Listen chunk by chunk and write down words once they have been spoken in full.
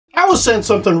I was sent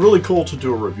something really cool to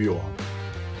do a review on.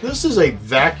 This is a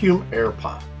vacuum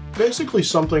Airpot. Basically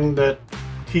something that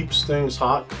keeps things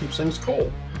hot, keeps things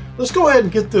cold. Let's go ahead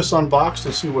and get this unboxed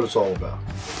and see what it's all about.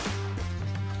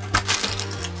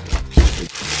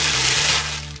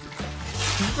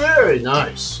 Very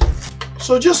nice.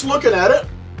 So just looking at it,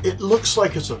 it looks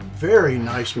like it's a very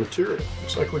nice material.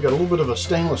 Looks like we got a little bit of a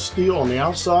stainless steel on the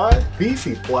outside,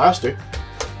 beefy plastic,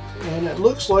 and it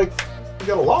looks like we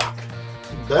got a lock.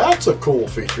 That's a cool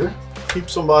feature.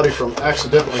 Keeps somebody from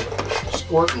accidentally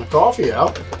squirting the coffee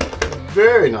out.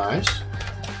 Very nice.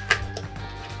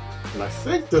 And I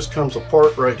think this comes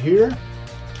apart right here.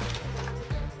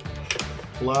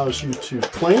 Allows you to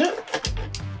clean it.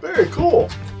 Very cool.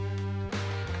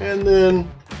 And then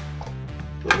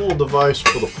the little device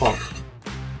for the pump.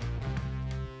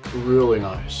 Really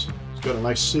nice. It's got a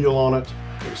nice seal on it.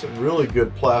 It's a really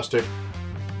good plastic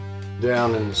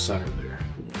down in the center there.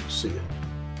 You can see it.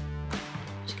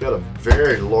 It's got a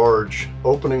very large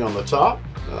opening on the top.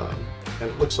 And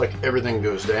it looks like everything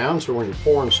goes down, so when you're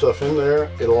pouring stuff in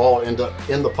there, it'll all end up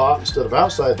in the pot instead of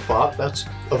outside the pot. That's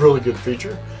a really good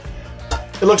feature.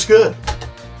 It looks good.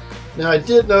 Now I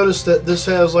did notice that this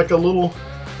has like a little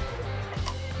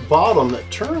bottom that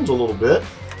turns a little bit.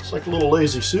 It's like a little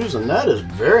Lazy Susan. That is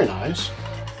very nice.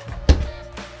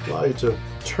 Allow you to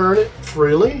turn it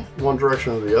freely, one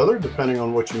direction or the other, depending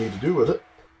on what you need to do with it.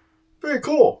 Very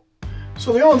cool.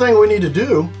 So the only thing we need to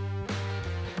do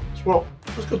is, well,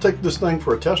 let's go take this thing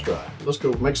for a test drive. Let's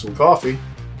go make some coffee,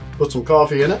 put some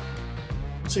coffee in it,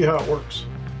 see how it works.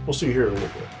 We'll see here in a little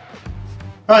bit.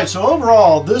 All right, so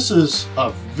overall, this is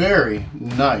a very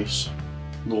nice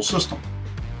little system.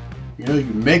 You know,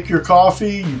 you make your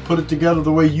coffee, you put it together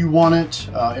the way you want it.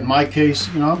 In my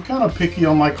case, you know, I'm kind of picky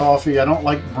on my coffee. I don't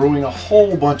like brewing a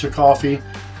whole bunch of coffee.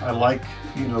 I like,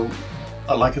 you know,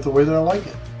 I like it the way that I like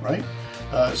it, right?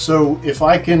 So if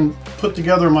I can put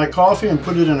together my coffee and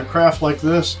put it in a carafe like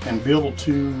this and be able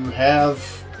to have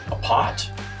a pot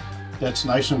that's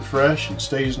nice and fresh and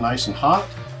stays nice and hot,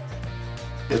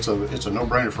 it's a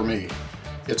no-brainer for me.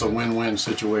 It's a win-win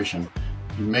situation.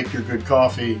 You make your good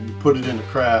coffee, you put it in a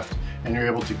carafe, and you're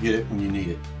able to get it when you need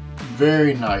it.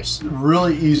 Very nice,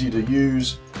 really easy to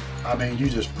use. I mean, you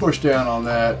just push down on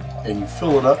that and you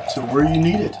fill it up to where you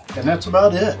need it. And that's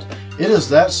about it. It is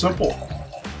that simple.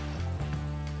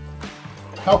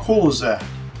 How cool is that?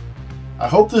 I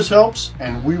hope this helps,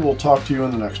 and we will talk to you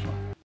in the next one.